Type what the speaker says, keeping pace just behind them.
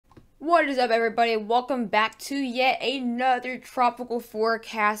What is up, everybody? Welcome back to yet another tropical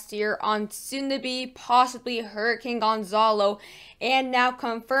forecast here on soon-to-be possibly Hurricane Gonzalo, and now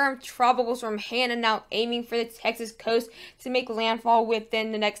confirmed tropical storm Hanna now aiming for the Texas coast to make landfall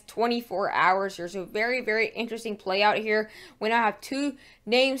within the next 24 hours here. So very interesting play out here. We now have two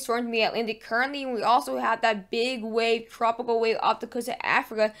named storms in the Atlantic currently, and we also have that big wave, tropical wave off the coast of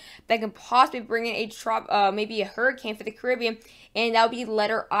Africa that can possibly bring in a maybe a hurricane for the Caribbean, and that would be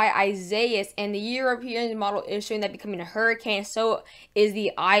letter I, Isaias, and the European model is showing that becoming a hurricane. So is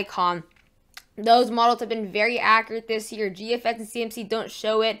the Icon. Those models have been very accurate this year. GFX and CMC don't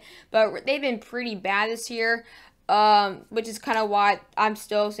show it, but they've been pretty bad this year, which is kind of why I'm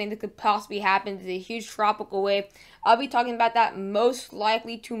still saying this could possibly happen. It's a huge tropical wave. I'll be talking about that most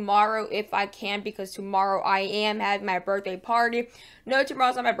likely tomorrow if I can, because tomorrow I am having my birthday party. No,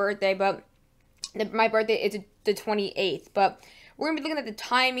 tomorrow's not my birthday, but my birthday is the 28th. But we're going to be looking at the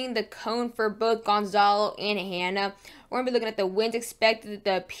timing, the cone for both Gonzalo and Hanna. We're going to be looking at the winds expected,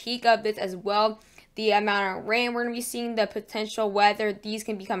 the peak of this as well, the amount of rain we're going to be seeing, the potential weather these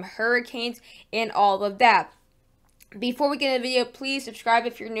can become hurricanes, and all of that. Before we get into the video, please subscribe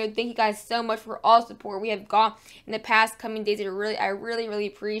if you're new. Thank you guys so much for all support we have got in the past coming days. I really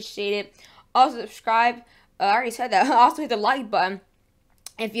appreciate it. Also subscribe. I already said that. Also hit the like button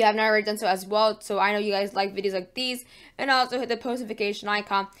if you have not already done so as well, so I know you guys like videos like these. And also hit the post notification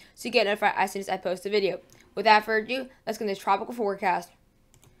icon so you get notified as soon as I post a video. Without further ado, let's get into this tropical forecast.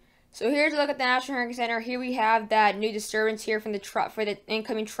 So here's a look at the National Hurricane Center. Here we have that new disturbance here from the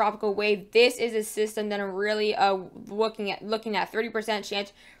incoming tropical wave. This is a system that I'm really looking at 30%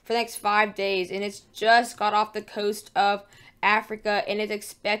 chance for the next 5 days, and it's just got off the coast of Africa, and it's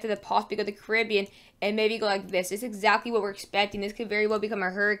expected to possibly go to the Caribbean and maybe go like this. It's exactly what we're expecting. This could very well become a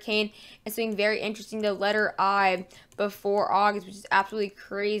hurricane. It's something very interesting, the letter I before August, which is absolutely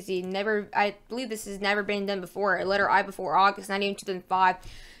crazy. I believe this has never been done before. A letter I before August, not even 2005.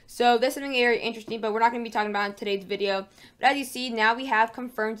 So that's something very interesting, but we're not going to be talking about in today's video. But as you see, now we have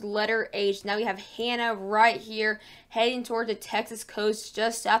confirmed letter H. Now we have Hanna right here heading towards the Texas coast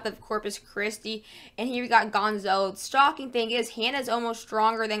just south of Corpus Christi. And here we got Gonzalo. The shocking thing is Hanna's almost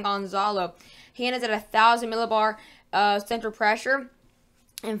stronger than Gonzalo. Hanna's at 1,000 millibar central pressure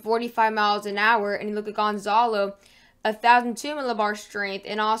and 45 miles an hour. And you look at Gonzalo, 1,002 millibar strength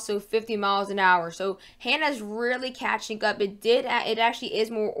and also 50 miles an hour. So Hanna's really catching up. It actually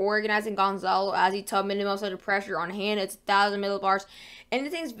is more organized than Gonzalo. As you tell, minimum central pressure on Hanna, it's 1,000 millibars, and the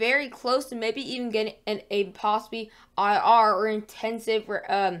thing's very close to maybe even getting a possibly IR or intensive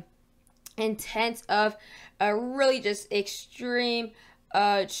of a really just extreme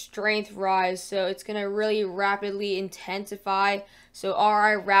strength rise. So it's gonna really rapidly intensify. So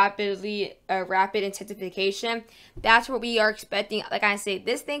RI rapid intensification. That's what we are expecting. Like I say,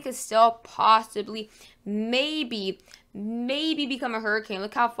 this thing could still possibly maybe become a hurricane.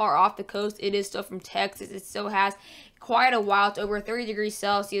 Look how far off the coast it is still from Texas. It still has quite a while. It's over 30 degrees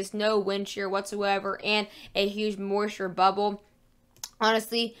Celsius, no wind shear whatsoever, and a huge moisture bubble.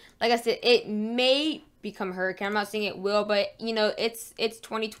 Honestly, like I said, it may become a hurricane. I'm not saying it will, but you know, it's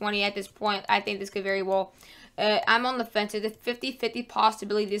 2020 at this point. I think this could very well. I'm on the fence. It's a 50-50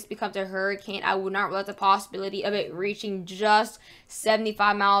 possibility this becomes a hurricane. I would not rule out the possibility of it reaching just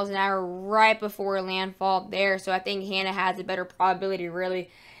 75 miles an hour right before landfall there. So I think Hanna has a better probability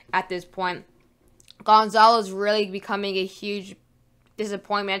really at this point. Gonzalo's really becoming a huge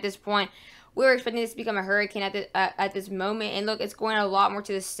disappointment at this point. We were expecting this to become a hurricane at this moment, and look, it's going a lot more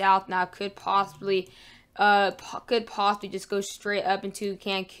to the south now. Could possibly just go straight up into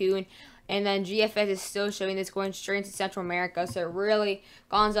Cancun, and then GFS is still showing this going straight into Central America. So really,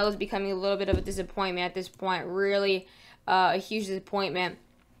 Gonzalo's becoming a little bit of a disappointment at this point. Really, a huge disappointment.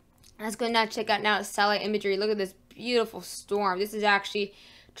 Let's go now check out now satellite imagery. Look at this beautiful storm. This is actually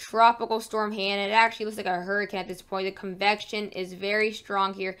tropical storm Hanna. It actually looks like a hurricane at this point. The convection is very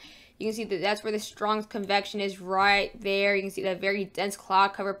strong here. You can see that that's where the strongest convection is right there. You can see that very dense cloud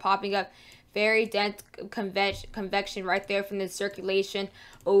cover popping up. Very dense convection right there from the circulation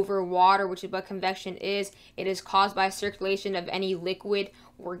over water, which is what convection is. It is caused by circulation of any liquid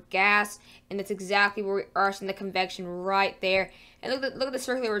or gas, and that's exactly where we are seeing the convection right there. And look at the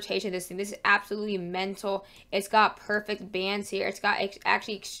circular rotation of this thing. This is absolutely mental. It's got perfect bands here. It's got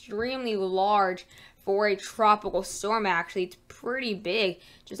actually extremely large for a tropical storm. Actually, it's pretty big.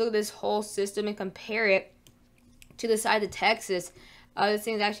 Just look at this whole system and compare it to the side of Texas. This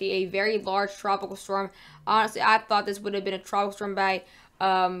thing is actually a very large tropical storm. Honestly, I thought this would have been a tropical storm by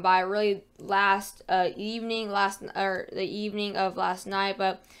really the evening of last night,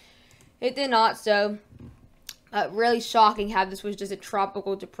 but it did not. So Really shocking how this was just a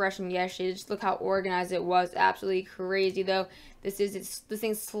tropical depression yesterday. Just look how organized it was. Absolutely crazy, though. This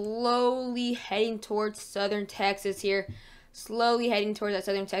thing slowly heading towards southern Texas here. Slowly heading towards that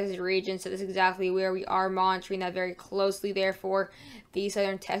southern Texas region. So this is exactly where we are monitoring that very closely there for the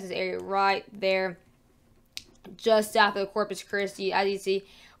southern Texas area right there. Just south of Corpus Christi. As you see,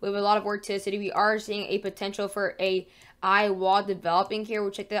 we have a lot of vorticity. We are seeing a potential for a eye wall developing here.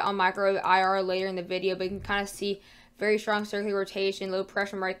 We'll check that on microwave IR later in the video, but you can kind of see very strong circular rotation, low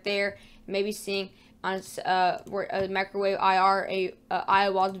pressure right there. Maybe seeing on a microwave IR a eye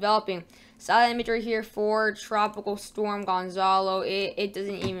wall developing. Satellite imagery here for tropical storm Gonzalo. It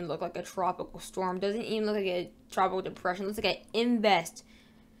doesn't even look like a tropical storm. Doesn't even look like a tropical depression. It looks like an invest.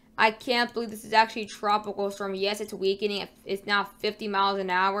 I can't believe this is actually a tropical storm. Yes, it's weakening. It's now 50 miles an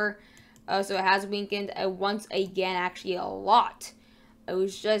hour. So it has weakened once again, actually a lot. It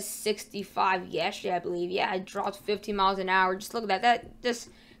was just 65 yesterday, I believe. Yeah, it dropped 50 miles an hour. Just look at that. Just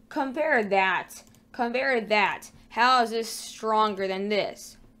compare that. Compare that. How is this stronger than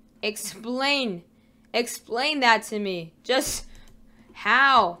this? Explain that to me. Just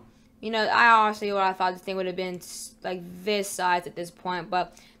how? You know, I honestly what I thought this thing would have been like this size at this point,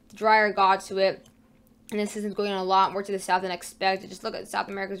 but the dryer got to it. And this system's going on a lot more to the south than expected. Just look at South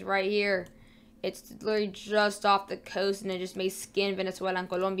America's right here. It's literally just off the coast, and it just may skin Venezuela and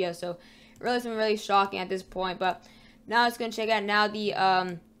Colombia. So, really, something really shocking at this point. But now let's go and check out now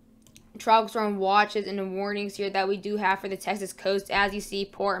the tropical storm watches and the warnings here that we do have for the Texas coast. As you see,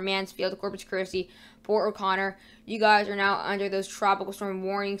 Port Mansfield, Corpus Christi, Port O'Connor, you guys are now under those tropical storm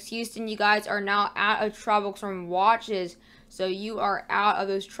warnings. Houston, you guys are now out of tropical storm watches. So, you are out of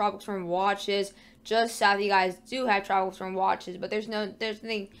those tropical storm watches. Just south, you guys do have tropical storm watches, but there's no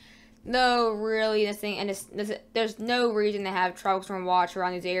reason to have tropical storm watch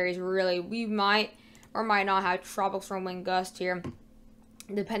around these areas. Really, we might or might not have tropical storm wind gust here,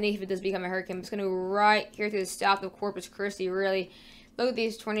 depending if it does become a hurricane. It's gonna go right here to the south of Corpus Christi. Really, look at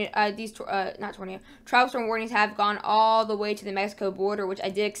these tropical storm warnings have gone all the way to the Mexico border, which I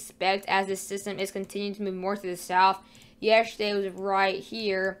did expect as this system is continuing to move more to the south. Yesterday it was right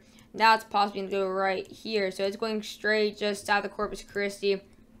here. Now it's possibly going to go right here. So it's going straight just south of Corpus Christi.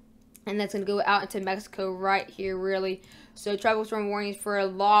 And that's going to go out into Mexico right here, really. So tropical storm warnings for a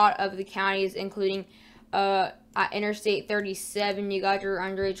lot of the counties, including Interstate 37. You guys are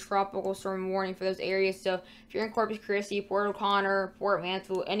under a tropical storm warning for those areas. So if you're in Corpus Christi, Port O'Connor, Port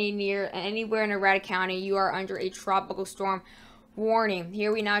Mansfield, anywhere in Nevada County, you are under a tropical storm warning.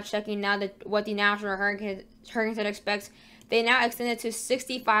 Here we now checking now what the National Hurricane Center expects. They now extended to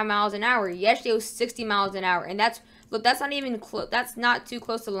 65 miles an hour. Yesterday it was 60 miles an hour, and that's not even close. That's not too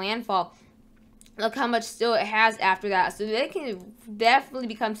close to landfall. Look how much still it has after that. So they can definitely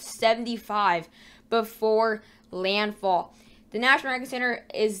become 75 before landfall. The National Hurricane Center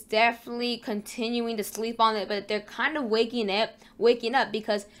is definitely continuing to sleep on it, but they're kind of waking up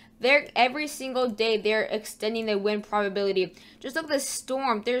because every single day they're extending the wind probability. Just look at this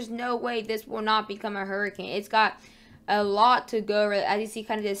storm. There's no way this will not become a hurricane. It's got a lot to go. As you see,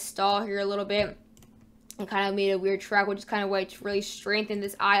 kind of this stall here a little bit. It kind of made a weird track, which is kind of way to really strengthen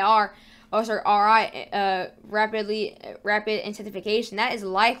this RI, rapid intensification. That is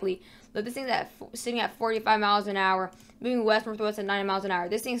likely. But this thing's sitting at 45 miles an hour, moving west northwest at 90 miles an hour.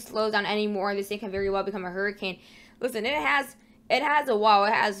 This thing slows down anymore. This thing can very well become a hurricane. Listen, it has a while.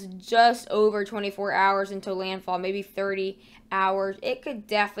 It has just over 24 hours until landfall, maybe 30 hours. It could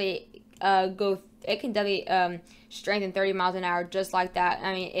definitely strengthen 30 miles an hour just like that.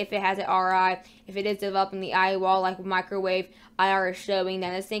 I mean, if it has an RI, if it is developing the eye wall like microwave IR is showing,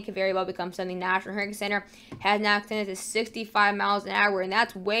 then this thing could very well become something. National Hurricane Center has now extended to 65 miles an hour, and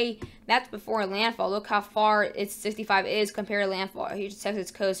that's before landfall. Look how far its 65 is compared to landfall. Here's the Texas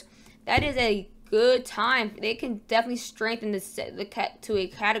coast. That is a good time. They can definitely strengthen to a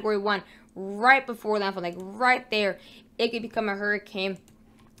Category 1 right before landfall, like right there. It could become a hurricane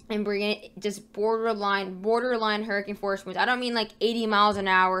and bring it just borderline hurricane force winds. I don't mean like 80 miles an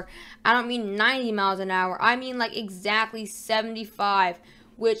hour. I don't mean 90 miles an hour. I mean like exactly 75,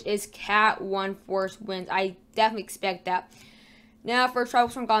 which is Cat 1 force winds. I definitely expect that. Now for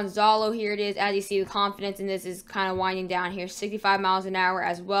tropical storm Gonzalo, here it is. As you see, the confidence in this is kind of winding down here. 65 miles an hour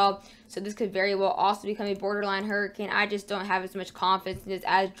as well. So this could very well also become a borderline hurricane. I just don't have as much confidence in this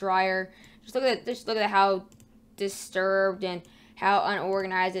as drier. Just look at how disturbed and how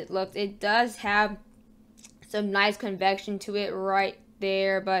unorganized it looks. It does have some nice convection to it right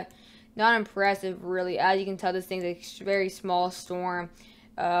there, but not impressive really. As you can tell, this thing's a very small storm,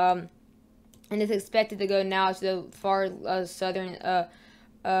 and it's expected to go now to the far southern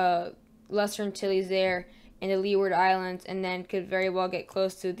Western Antilles there in the Leeward Islands, and then could very well get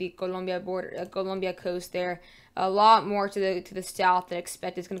close to the Colombia border, Colombia coast there. A lot more to the south than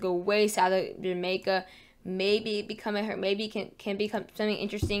expected. It's gonna go way south of Jamaica. Maybe can become something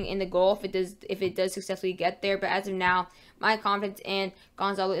interesting in the Gulf if it does successfully get there. But as of now, my confidence in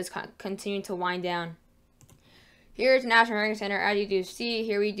Gonzalo is continuing to wind down. Here's the National Hurricane Center. As you do see,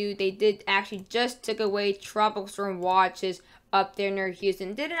 they did actually just took away tropical storm watches up there near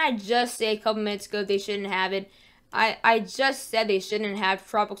Houston. Didn't I just say a couple minutes ago they shouldn't have it? I just said they shouldn't have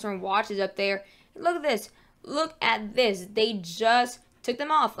tropical storm watches up there. Look at this. Look at this. They just took them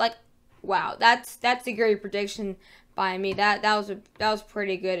off. Like, wow, that's a great prediction by me. That was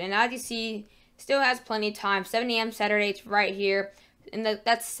pretty good. And as you see, still has plenty of time. 7 a.m. Saturday, it's right here, and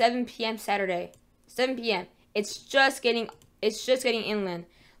that's 7 p.m. Saturday. 7 p.m. It's just getting inland.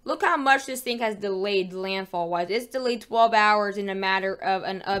 Look how much this thing has delayed landfall-wise. It's delayed 12 hours in a matter of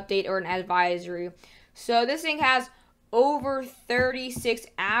an update or an advisory. So this thing has over 36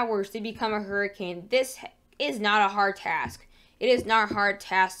 hours to become a hurricane. This is not a hard task. It is not a hard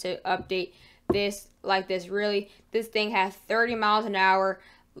task to update this like this, really. This thing had 30 miles an hour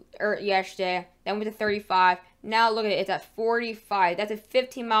yesterday, then went to 35. Now look at it, it's at 45. That's a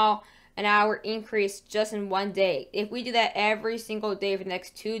 15-mile-an-hour increase just in one day. If we do that every single day for the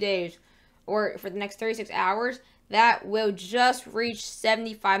next 2 days, or for the next 36 hours, that will just reach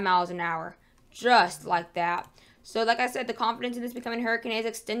 75 miles an hour. Just like that. So like I said, the confidence in this becoming a hurricane is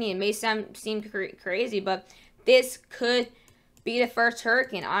extending. It may seem crazy, but this could be the first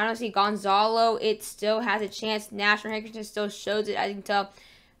hurricane. Honestly, Gonzalo, it still has a chance. National Hurricane Center still shows it, as you can tell.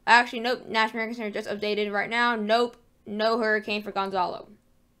 Actually, nope. National Hurricane Center just updated right now. Nope. No hurricane for Gonzalo.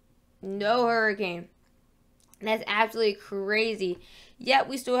 No hurricane. That's absolutely crazy. Yet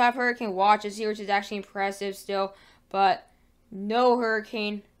we still have hurricane watches here, which is actually impressive still. But no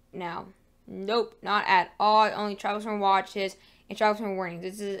hurricane now. Nope, not at all. Only tropical storm watches and tropical storm warnings.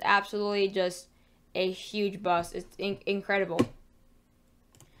 This is absolutely just a huge bust. It's incredible.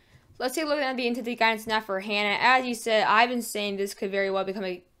 Let's take a look at the intensity guidance now for Hanna. As you said, I've been saying this could very well become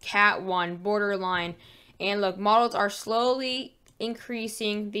a Cat 1 borderline. And look, models are slowly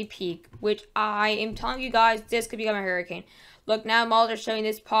increasing the peak, which I am telling you guys, this could become a hurricane. Look, now models are showing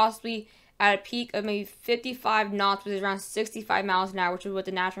this possibly at a peak of maybe 55 knots, which is around 65 miles an hour, which is what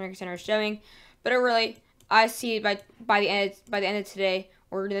the National Hurricane Center is showing. But I see it by the end of today,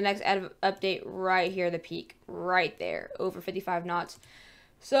 or the next update right here, the peak right there, over 55 knots.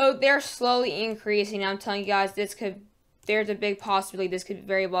 So they're slowly increasing. I'm telling you guys, there's a big possibility this could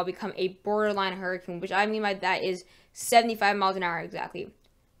very well become a borderline hurricane, which I mean by that is 75 miles an hour exactly.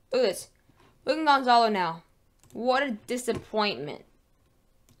 Look at this. Look at Gonzalo now. What a disappointment.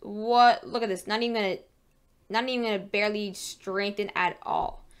 Look at this. Not even gonna barely strengthen at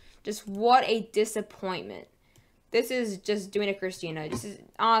all. Just what a disappointment. This is just doing a Christina. This is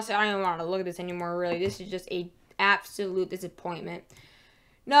honestly, I don't even want to look at this anymore, really. This is just a absolute disappointment.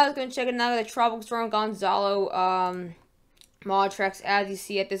 Now let's go and check another tropical storm Gonzalo model tracks. As you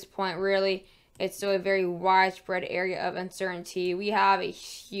see at this point, really, it's still a very widespread area of uncertainty. We have a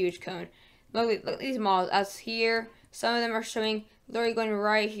huge cone. Look at these models. As here, some of them are showing literally going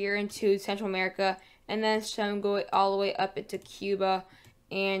right here into Central America, and then some going all the way up into Cuba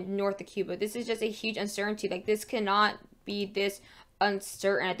and north of Cuba. This is just a huge uncertainty. Like, this cannot be this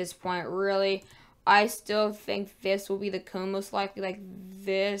uncertain at this point, really. I still think this will be the cone most likely, like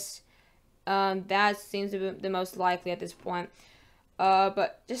this. That seems to be the most likely at this point.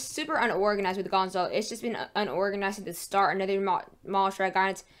 But just super unorganized with Gonzalo. It's just been unorganized at the start. Another model track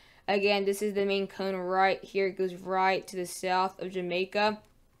guidance. Again, this is the main cone right here. It goes right to the south of Jamaica.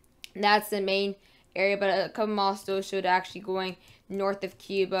 That's the main area, but a couple models still showed actually going north of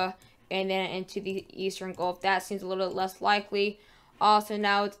Cuba and then into the eastern Gulf. That seems a little bit less likely. Also,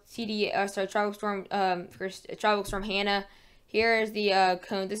 now it's tropical storm Hanna. Here is the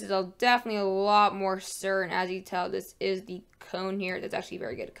cone. This is definitely a lot more certain. As you tell, this is the cone here. That's actually a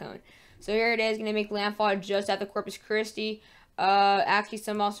very good cone. So here it is, going to make landfall just after Corpus Christi. Actually,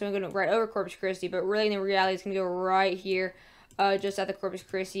 some also are going to go right over Corpus Christi, but really in reality, it's going to go right here, just after Corpus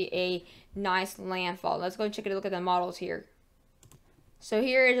Christi, a nice landfall. Let's go and take a look at the models here. So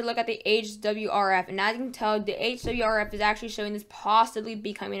here is a look at the HWRF, and as you can tell, the HWRF is actually showing this possibly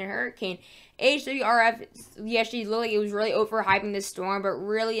becoming a hurricane. HWRF, yesterday, it was really overhyping this storm, but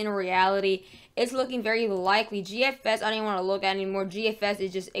really in reality, it's looking very likely. GFS, I don't even want to look at anymore. GFS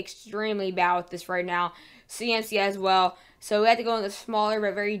is just extremely bad with this right now. CMC as well. So we have to go into smaller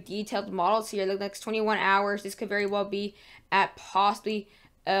but very detailed models here. The next 21 hours, this could very well be at possibly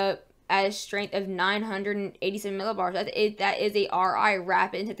at at a strength of 987 millibars. That is a RI,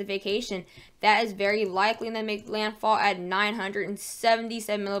 rapid intensification. That is very likely to make landfall at 977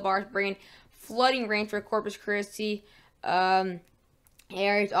 millibars, bringing flooding rain for Corpus Christi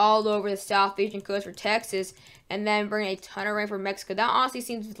areas all over the southeastern coast for Texas, and then bring a ton of rain for Mexico. That honestly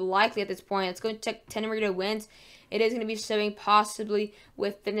seems likely at this point. It's going to take 10 degree winds. It is going to be shoving possibly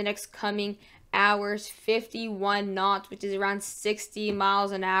within the next coming hours, 51 knots, which is around 60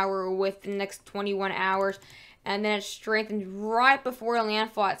 miles an hour within the next 21 hours. And then it strengthens right before the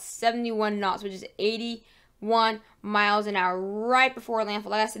landfall at 71 knots, which is 81 miles an hour right before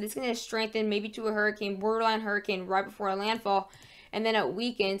landfall. Like I said, it's going to strengthen maybe to a hurricane, borderline hurricane, right before a landfall. And then it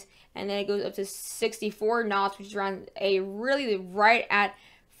weakens, and then it goes up to 64 knots, which is around right at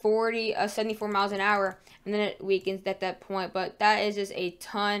 74 miles an hour. And then it weakens at that point. But that is just a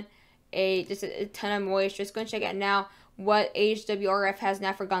ton of moisture. Just going to check out now what HWRF has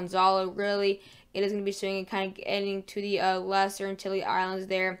now for Gonzalo. Really, it is going to be swinging, kind of getting to the Lesser Antilles Islands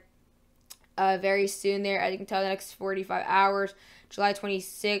there very soon there. As you can tell, the next 45 hours, July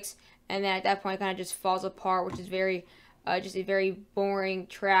 26th. And then at that point, it kind of just falls apart, which is just a very boring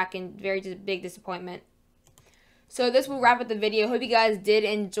track and very just big disappointment. So this will wrap up the video. Hope you guys did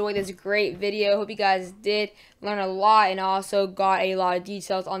enjoy this great video. Hope you guys did learn a lot and also got a lot of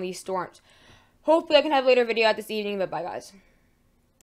details on these storms. Hopefully I can have a later video out this evening, but bye guys.